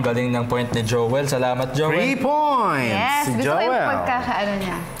worldwide. Ang galing ng point ni Joel. Salamat, Joel. 3 points! Yes, gusto ko yung pagkakaano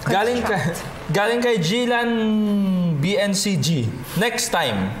niya. Galing kay Gilan BNCG. Next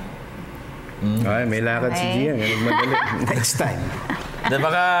time. Ay, may lakad si Gian. Next time.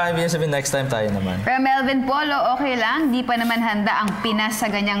 Baka ibig sabihin next time tayo naman. From Melvin Polo, okay lang. Di pa naman handa ang Pinas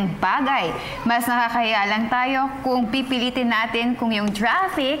sa ganyang bagay. Mas nakakahiya lang tayo kung pipilitin natin kung yung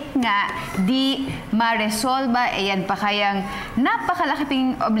traffic nga di maresolba. Yan pa kayang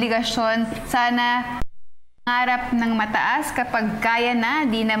napakalaking obligasyon. Sana mangarap ng mataas kapag kaya na.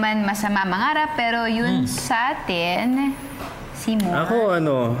 Di naman masama mangarap. Pero yun sa atin... Ako,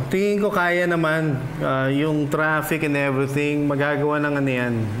 tingin ko kaya naman yung traffic and everything, magagawa ng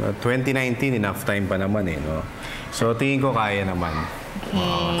 2019, enough time pa naman no? So, tingin ko kaya naman.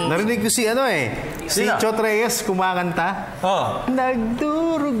 Narinig ko si si Chot Reyes kumakanta.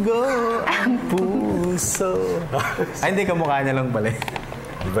 Nagdurugo ang puso. Ay, hindi, kamukha niya lang pala.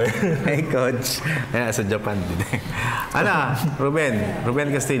 Hey, Coach. Sa Japan din.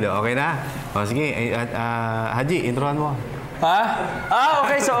 Ruben Castillo, okay na? Sige, Haji, introhan mo.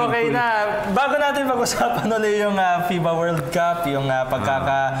 Okay, so okay na. Bago natin pag-usapan ulit yung FIBA World Cup, yung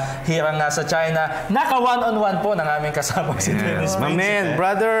pagkakahirang sa China, naka one-on-one po ng aming kasama si Dennis. My man,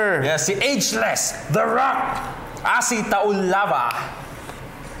 brother. Yes, si Ageless, The Rock, Asi Taulava.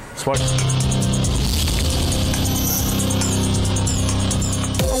 Sports.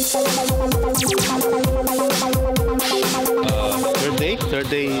 Third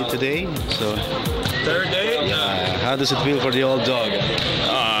day today. So. Third day? How does it feel for the old dog?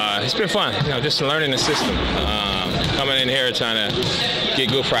 It's been fun. Just learning the system. Coming in here trying to get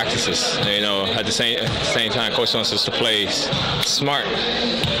good practices. At the same time, coach wants us to play smart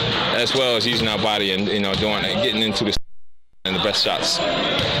as well as using our body and getting into the best shots.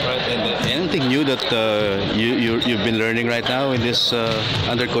 Right. And anything new that you've been learning right now in this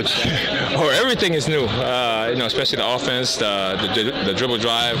under coach? Everything is new. Especially the offense, the dribble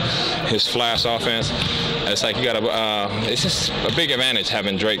drive, his flash offense. It's like it's just a big advantage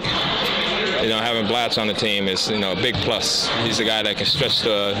having Drake. Having Blatch on the team is a big plus. He's a guy that can stretch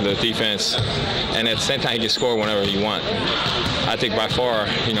the defense, and at the same time he can score whenever he wants. I think by far,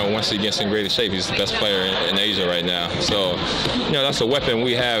 once he gets in great shape, he's the best player in Asia right now. So, that's a weapon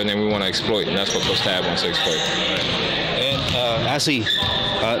we have, and then we want to exploit, and that's what Coach Tab wants to exploit. And Asi,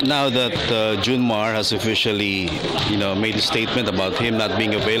 now that Junmar has officially, made a statement about him not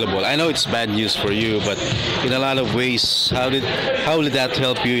being available, I know it's bad news for you, but in a lot of ways, how did that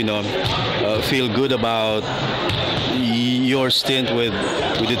help you, feel good about your stint with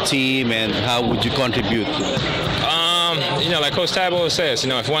the team, and how would you contribute? Like Coach Tabo says,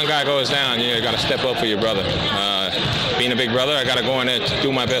 if one guy goes down, you got to step up for your brother. Being a big brother, I got to go in there to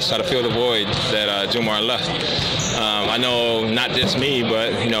do my best, try to fill the void that Jumar left. I know not just me,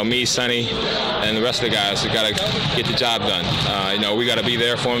 but me, Sonny, and the rest of the guys got to get the job done. We got to be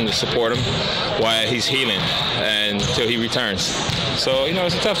there for him to support him while he's healing until he returns. So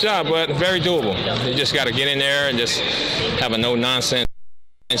it's a tough job, but very doable. You just got to get in there and just have a no-nonsense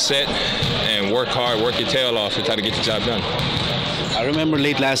mindset and work hard, work your tail off to try to get the job done. I remember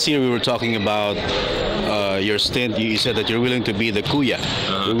late last year we were talking about your stint. You said that you're willing to be the kuya.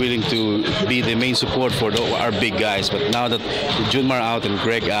 You're willing to be the main support for our big guys. But now that Junmar out and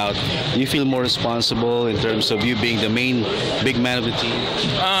Greg out, do you feel more responsible in terms of you being the main big man of the team?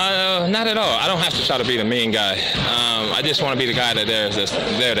 Not at all. I don't have to try to be the main guy. I just want to be the guy that's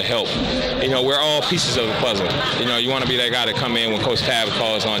there to help. You know, we're all pieces of the puzzle. You know, you want to be that guy to come in when Coach Tab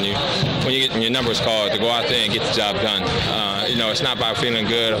calls on you, when you get your numbers called, to go out there and get the job done. You know, it's not about feeling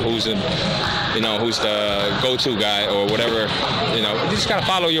good, who's the go-to guy or whatever. You know, you just got to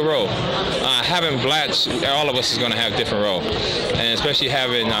follow your role. Having Blatch, all of us is going to have different role, and especially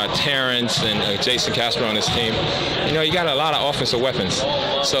having Terrence and Jason Casper on this team. You know, you got a lot of offensive weapons.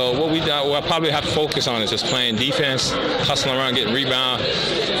 So what we'll probably have to focus on is just playing defense, hustling around, getting rebound,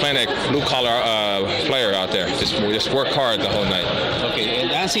 playing that blue-collar player out there. Just work hard the whole night. Okay, and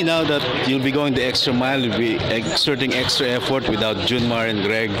Nancy, now that you'll be going the extra mile, you'll be exerting extra effort without Junmar and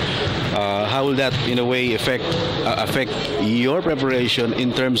Greg, how will that, in a way, affect your preparation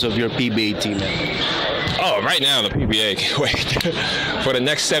in terms of your PBA team? Oh, right now the PBA can't wait. For the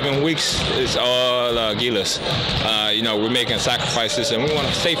next 7 weeks, it's all Gilas. You know, we're making sacrifices, and we want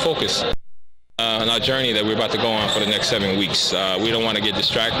to stay focused on our journey that we're about to go on for the next 7 weeks. We don't want to get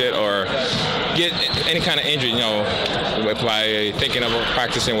distracted or get any kind of injury, you know, by thinking of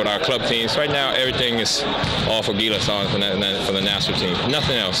practicing with our club teams. Right now, everything is all for Gilas on for the national team.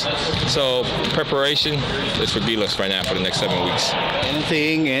 Nothing else. So preparation is for Gilas right now for the next 7 weeks.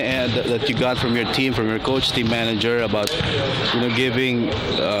 Anything that you got from your team, from your coach, team manager, about giving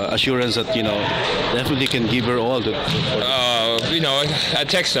assurance that definitely can give her all? I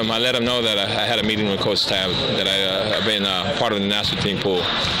text them. I let them know that I had a meeting with Coach Tab, that I've been part of the national team pool.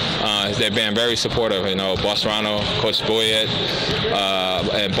 They've been very supportive. Boss Rano, Coach Boyet,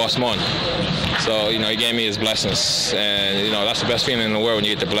 and Boss Mon. So he gave me his blessings, and that's the best feeling in the world when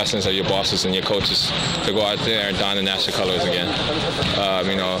you get the blessings of your bosses and your coaches to go out there and don the national colors again.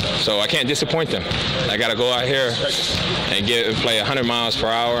 So I can't disappoint them. I got to go out here and play 100 miles per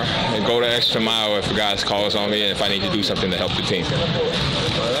hour and go the extra mile if a guy calls on me and if I need to do something to help the team.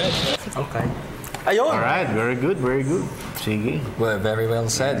 Okay. Ayun. All right, very good, very good. Sige. Well, very well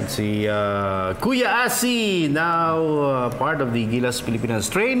said. Si Kuya Asi, now part of the Gilas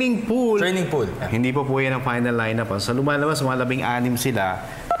Pilipinas training pool. Training pool. Hindi pa po yan ang final lineup. Sa lumalabas, mga 16 sila,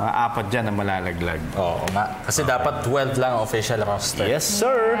 mga 4 dyan ang malalaglag. Oo nga. Kasi dapat 12 lang official roster. Yes,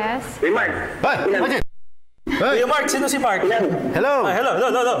 sir. Yes. Hey, Mark. Bakit? Kuya Mark, sino si Mark? Hello. Hello.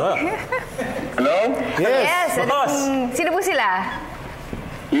 Hello? Yes. Boss. Sino po sila?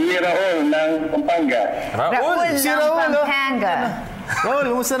 Si Raul ng Pampanga. Raul ng Pampanga.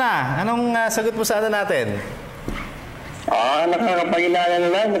 Raul, kumusta na? Anong sagot mo sa natin? Nakakapangilala na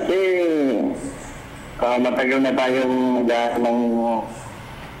lang kasi matagal na tayong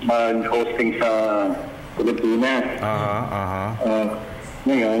mag-hosting sa Pilipinas.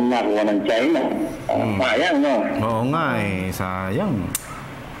 Ngayon, nakuha ng China. Sayang, no? Oo nga sayang.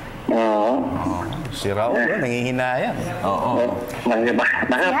 Si Raul, nangihinayang. Oo.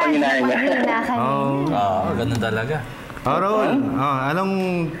 Nakapanghinayang niya. Ganun talaga. Raul,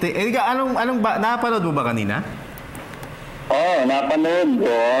 napanood mo ba kanina? Oo, napanood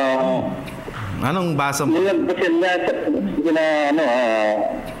ko. Anong basa mo? Nilagpasin niya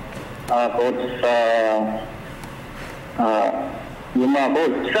coach yung mga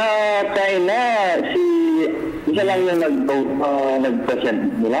coach. Sa China, isa lang yung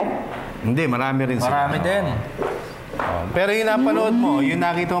nag-present nila? Hindi, marami rin sila. Marami din. Pero yung napanood mo, yung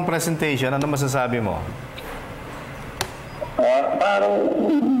nakita mong presentation, ano masasabi mo? Parang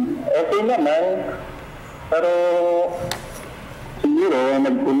okay naman. Pero siguro,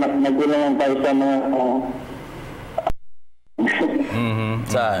 nagkulangan tayo sa mga...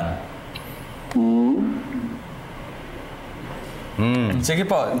 Saan? Sige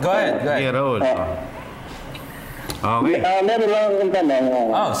po, go ahead. Okay, Raul. Okay. Meron lang akong tanong.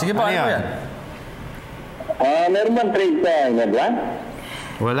 Sige po, ano yan? Meron bang trade sa Inabla?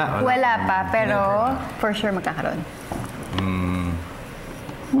 Wala pa, pero for sure magkakaroon.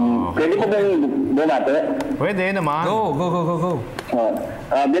 Pwede ko bang bumate? Pwede naman. Go.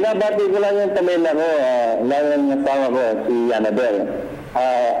 Binabati ko lang yung pamilya ko, lalo yung asawa ko, si Annabel.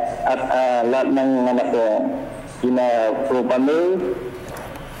 At lahat ng anak ko, sina Propamil,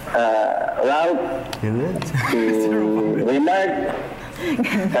 Ralph, si Remark,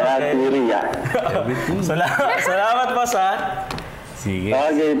 saka si Ria. Salamat po sa... Sige.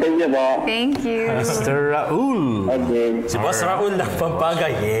 Okay, thank you po. Thank you. Mr. Raul. Okay. Si Boss Raul ng Pampanga.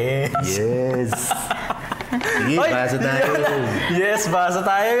 Yes. Sige, basa tayo. Yes, basa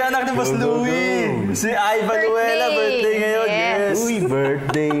tayo. Anak ni Boss Louie. Si Ivan Luela, birthday ngayon. Yes. Uy,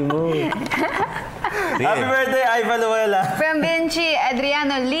 birthday mo. Happy birthday, Ivan Luela. From Vinci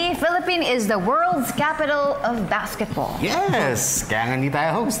Adriano Lee, Philippines is the world's capital of basketball. Yes! Kaya nga hindi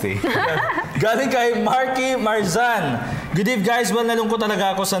tayo host eh. Galing kay Marky Marzan. Good eve guys, well nalungkot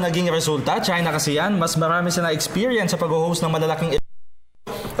talaga ako sa naging resulta. China kasi yan, mas marami sila experience sa pag-host ng malalaking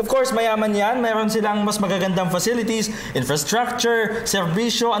Of course, mayaman yan. Meron silang mas magagandang facilities, infrastructure,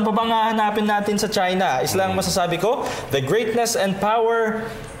 serbisyo. Ano pa bang hahanapin natin sa China? Islang masasabi ko, the greatness and power,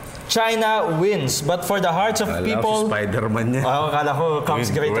 China wins. But for the hearts of people... Spider-Man niya. Akala ko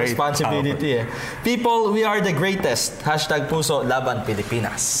comes great responsibility. People, we are the greatest. #puso, laban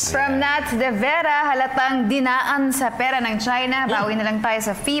Pilipinas. From Nats de Vera, halatang dinaan sa pera ng China. Bawi na lang tayo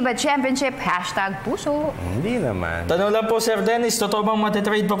sa FIBA Championship. #puso. Hindi naman. Tanong lang po, Sir Dennis, totoo bang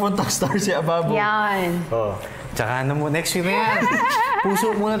matitrade papuntang Star si Ababo? Yan. Oh. Tsaka ano mo, next week na yan.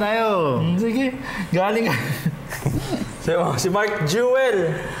 Puso muna tayo. Sige, galing. Si Mark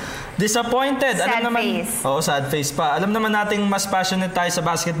Jewel. Disappointed. Sad Alam naman, face. sad face pa. Alam naman nating mas passionate tayo sa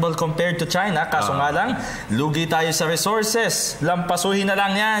basketball compared to China. Kaso nga lang, lugi tayo sa resources. Lampasuhin na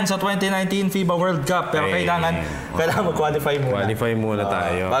lang yan sa 2019 FIBA World Cup. Pero kailangan mag-qualify muna. Qualify muna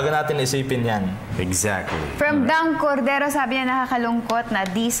tayo. Bago natin isipin yan. Exactly. From Dang Cordero, sabi niya nakakalungkot na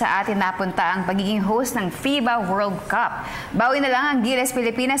di sa atin napunta ang pagiging host ng FIBA World Cup. Bawi na lang ang GSIS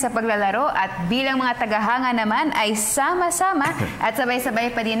Pilipinas sa paglalaro at bilang mga tagahanga naman ay sama-sama at sabay-sabay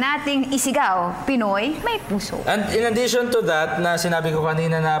pa din natin isigaw, Pinoy may puso. And in addition to that, na sinabi ko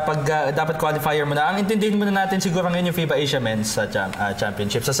kanina na pag dapat qualifier muna, ang intindihin muna natin siguro ngayon yung FIBA Asia Men's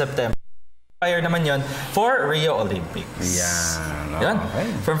Championship sa September. Qualifier naman yon for Rio Olympics. Yan.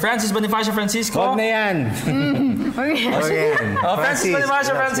 Okay. From Francis Bonifacio Francisco. Huwag na yan. Francis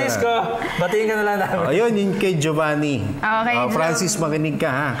Bonifacio Francisco. Batiin ka na lang namin. Ayun, yung kay Giovanni. Okay. Francis, makinig ka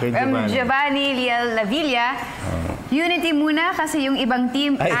ha. Kay Giovanni. Giovanni Liel Lavilla. Unity muna kasi yung ibang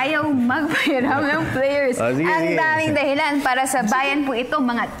team ayaw magpahiram ng players. Ang daming dahilan para sa bayan po ito,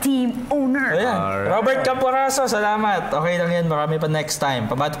 mga team owner. Robert Caporaso, salamat. Okay lang yan, marami pa next time.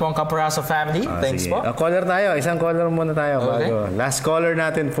 Pabati po ang Caporaso family. Thanks po. Caller tayo. Isang caller muna tayo. Bago. Last caller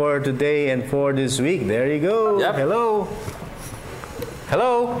natin for today and for this week. There you go. Yep. Hello.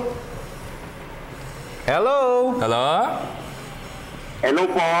 Hello. Hello. Hello. Hello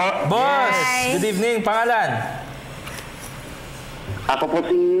po. Boss, good evening. Pangalan? Ako po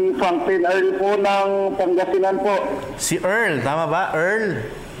si Franklin Earl po ng Pangasinan po. Si Earl, tama ba? Earl?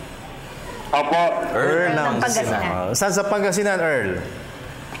 Opo. Earl ng Pangasinan. Saan sa Pangasinan, Earl?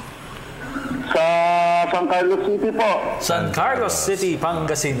 Sa San Carlos City po. San Carlos City,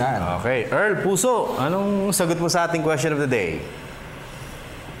 Pangasinan. Okay. Earl, puso, anong sagot mo sa ating question of the day?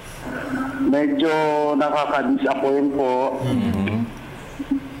 Medyo nakaka-disappoint po.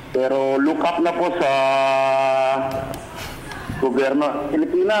 Pero look up na po sa gobyerno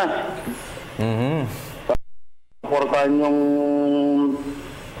Pilipinas. Supportan yung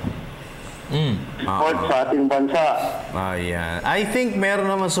sport sa ating bansa. Ayan. I think meron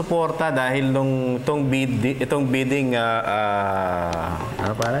naman suporta dahil itong bidding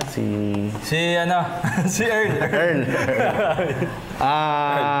ano pala? Si Earl.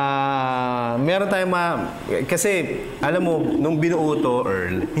 Meron tayong kasi alam mo nung binuo to,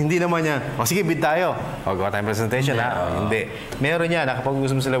 Earl, hindi naman niya sige bid tayo. Gawa tayong presentation hindi. Meron niya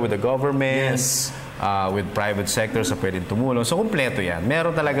nakapag-usap sila with the government. Yes. With private sector sa pwedeng tumulong. So, kumpleto yan.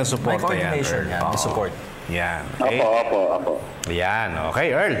 Meron talagang support yan. May coordination yan. May support. Yan. Okay? Opo. Yan. Okay,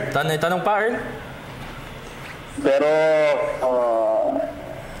 Earl. Tanong pa, Earl? Pero,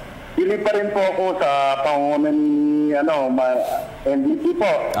 pili pa rin po ako sa pangunan ni MVP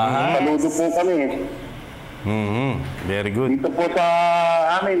po. Saludo po kami. Very good. Dito po sa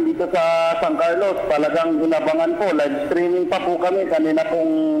amin, dito sa San Carlos, talagang inabangan po. Live streaming pa po kami. Kanina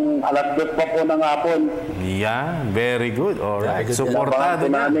pong alas 2 pa po ng hapon. Yeah, very good. Alright. Supportado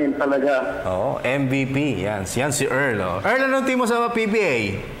na. Namin talaga. MVP. Yan si Earl. Earl, anong team mo sa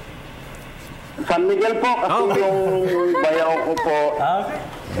PBA? San Miguel po. Kasi yung bayaw ko po.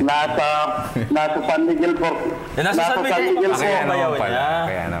 Nasa San Miguel po. Nasa San Miguel po ang bayaw niya.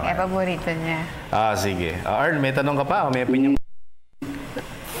 Kaya paborito niya. Sige. Earl, may tanong ka pa o may opinion?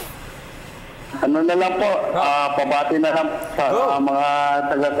 Ano na lang po, pabati na lang sa mga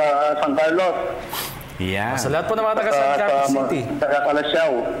taga San Carlos. Yeah. Sa lahat po ng mga taga San Carlos City. Taga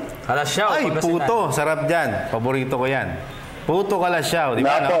Kalasyaw. Ay, puto. Sarap dyan. Paborito ko yan. Puto Kalasyaw. Di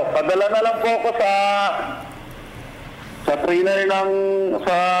ba? Padala na lang po ako sa trainer ng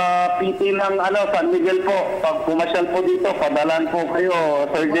sa PT ng San Miguel po. Pag pumasyal po dito, padalan po kayo,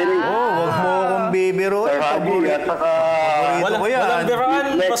 Sir Denny. Huwag mo akong bibiro. Sir Haji, at saka... Walang biroan,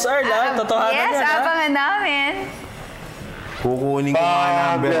 Boss Earl, totohanan yan. Yes, abangan namin. Kukunin ko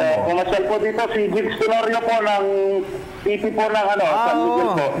nga number mo. Pumasyal po dito si Jigs Tenorio po ng PT po ng San Miguel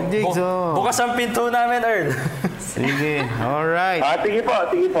po. Jigs, bukas ang pinto namin, Earl. Sige, alright. Sige po,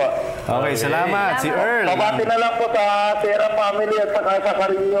 sige po. Okay, salamat. Si Earl. Pabati na lang po sa Sierra family at saka sa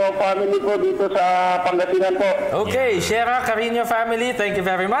Carino family po dito sa Pangasinan po. Okay, Sierra, Carino family, thank you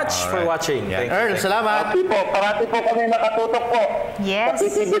very much for watching. Earl, salamat. Parati po kami nakatutok po. Yes. Sa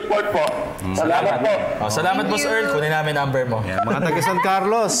PTV Sports po. Salamat po. Salamat, Boss Earl. Kunin namin number mo. Mga taga San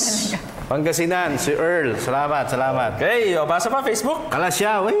Carlos, Pangasinan, si Earl. Salamat, salamat. Okay, basa pa Facebook.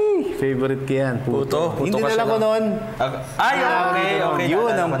 Kalasyaw, favorite ko yan. Puto. Hindi na lang ko noon. Okay.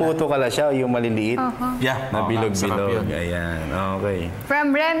 Yun ang puto kalasyaw, yung maliliit. Na bilog-bilog. Ayan, okay.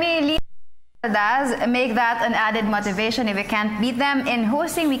 From Remy Lee. Make that an added motivation. If we can't beat them in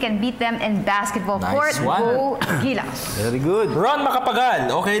hosting, we can beat them in basketball court. Go Gilas. Very good. Ron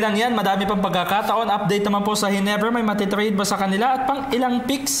Makapagal, okay lang yan. Madami pang pagkakataon. Update naman po sa Ginebra. May matitrade ba sa kanila? At pang ilang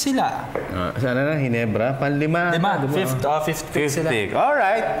picks sila? Sana na, Ginebra? Panlima. Fifth pick sila.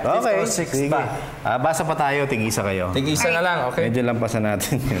 Alright. Okay. Sige. Basa pa tayo. Tig-isa kayo. Tig-isa na lang. Okay. Medyo lampasan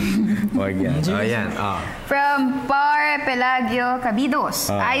natin yun. Ayan. From Par Pelagio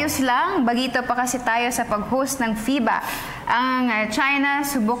Cabidos. Ayos lang. Bagito pa kasi tayo sa pag-host ng FIBA. Ang China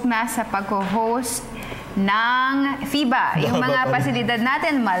subok na sa pag-host ng FIBA. Yung mga pasilidad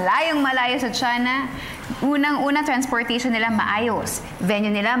natin, malayong-malayo sa China. Unang-una, transportation nila maayos. Venue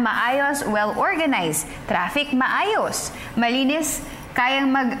nila maayos, well-organized. Traffic maayos. Malinis,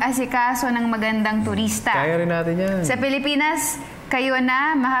 kayang mag-asikaso ng magandang turista. Kaya rin natin yan. Sa Pilipinas, kayo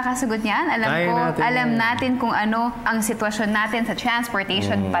na makakasagot niyan. Alam natin kung ano ang sitwasyon natin sa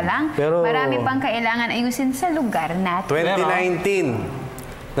transportation pa lang. Pero, marami pang kailangan ayusin sa lugar natin.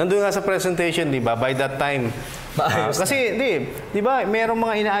 2019, nandun nga sa presentation, di ba? By that time, kasi, di ba, merong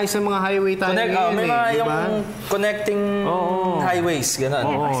mga inaayos ng mga highway tayo. May mga yung connecting highways,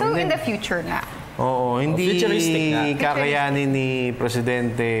 gano'n. So, in the future na. Hindi kakayanin ni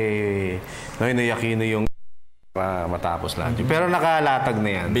Presidente Noynoy Aquino yung matapos lahat. Pero nakalatag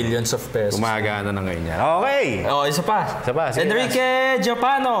na yan. Billions of pesos. Gumagana na ngayon yan. Okay. Isa pa. Enrique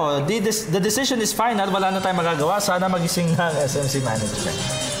Giopano, the decision is final. Wala na tayong magagawa. Sana magising na ang SMC management.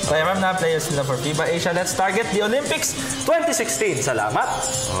 Payaram na players nila for FIBA Asia. Let's target the Olympics 2016. Salamat.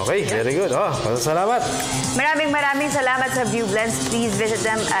 Okay, very good. Salamat. Maraming salamat sa ViewBlends. Please visit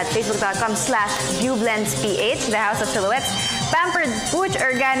them at facebook.com/ViewBlendsPH, the House of Silhouettes. Pampered Pooch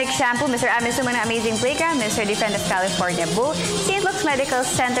Organic Shampoo, Mr. Amiso ng Amazing Playground, Mr. Defend of California Bull, St. Luke's Medical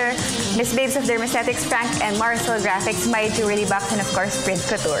Center, Miss Babes of Dermesthetics, Frank and Marcel Graphics, My Jewelry Box, and of course, Print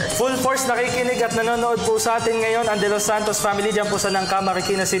Couture. Full force nakikinig at nanonood po sa atin ngayon ang De Los Santos family dyan po sa Nangka,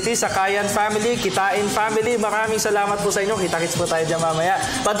 Marikina City, Sakayan family, Kitain family. Maraming salamat po sa inyo. Kita-kits po tayo dyan mamaya.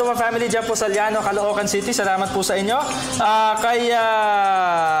 Pantuma family dyan po sa Liano, Caloocan City. Salamat po sa inyo. Kay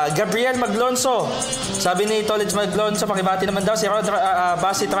Gabriel Maglonso, sabi ni Tolage Maglonso, pakibati naman daw si Rod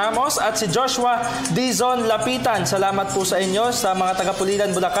Basit Ramos at si Joshua Dizon Lapitan. Salamat po sa inyo sa mga taga-Pulilan,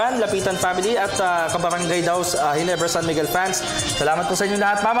 Bulacan, Lapitan family at kabarangay daw sa Ginebra San Miguel fans. Salamat po sa inyo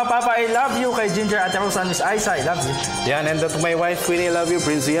lahat. Mama, Papa, I love you. Kay Ginger, Ate Rose, and Miss Aisa, I love you. Yan, and to my wife, Queenie, I love you.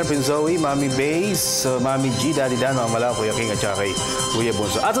 Prince Ian, Prince Zoe, Mami Bays, Mami G, Daddy Dan, Mama Mala, Kuya King, at saka kay Kuya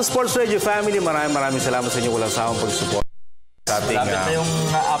Bonso. At sa Sports Radio family, maraming salamat sa inyo. Walang sawang pag-support sa ating na yung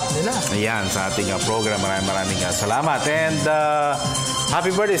app nila. Ayan, sa ating program. Maraming salamat. And happy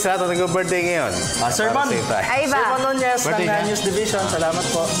birthday sa ating birthday ngayon. Sir Mon Nunez ng News Division. Salamat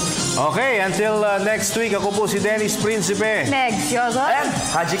po. Okay, until next week, ako po si Dennis Principe. Next, Yozo. And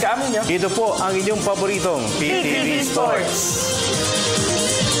Haji Kaamin. Ito po ang inyong paboritong PTV Sports.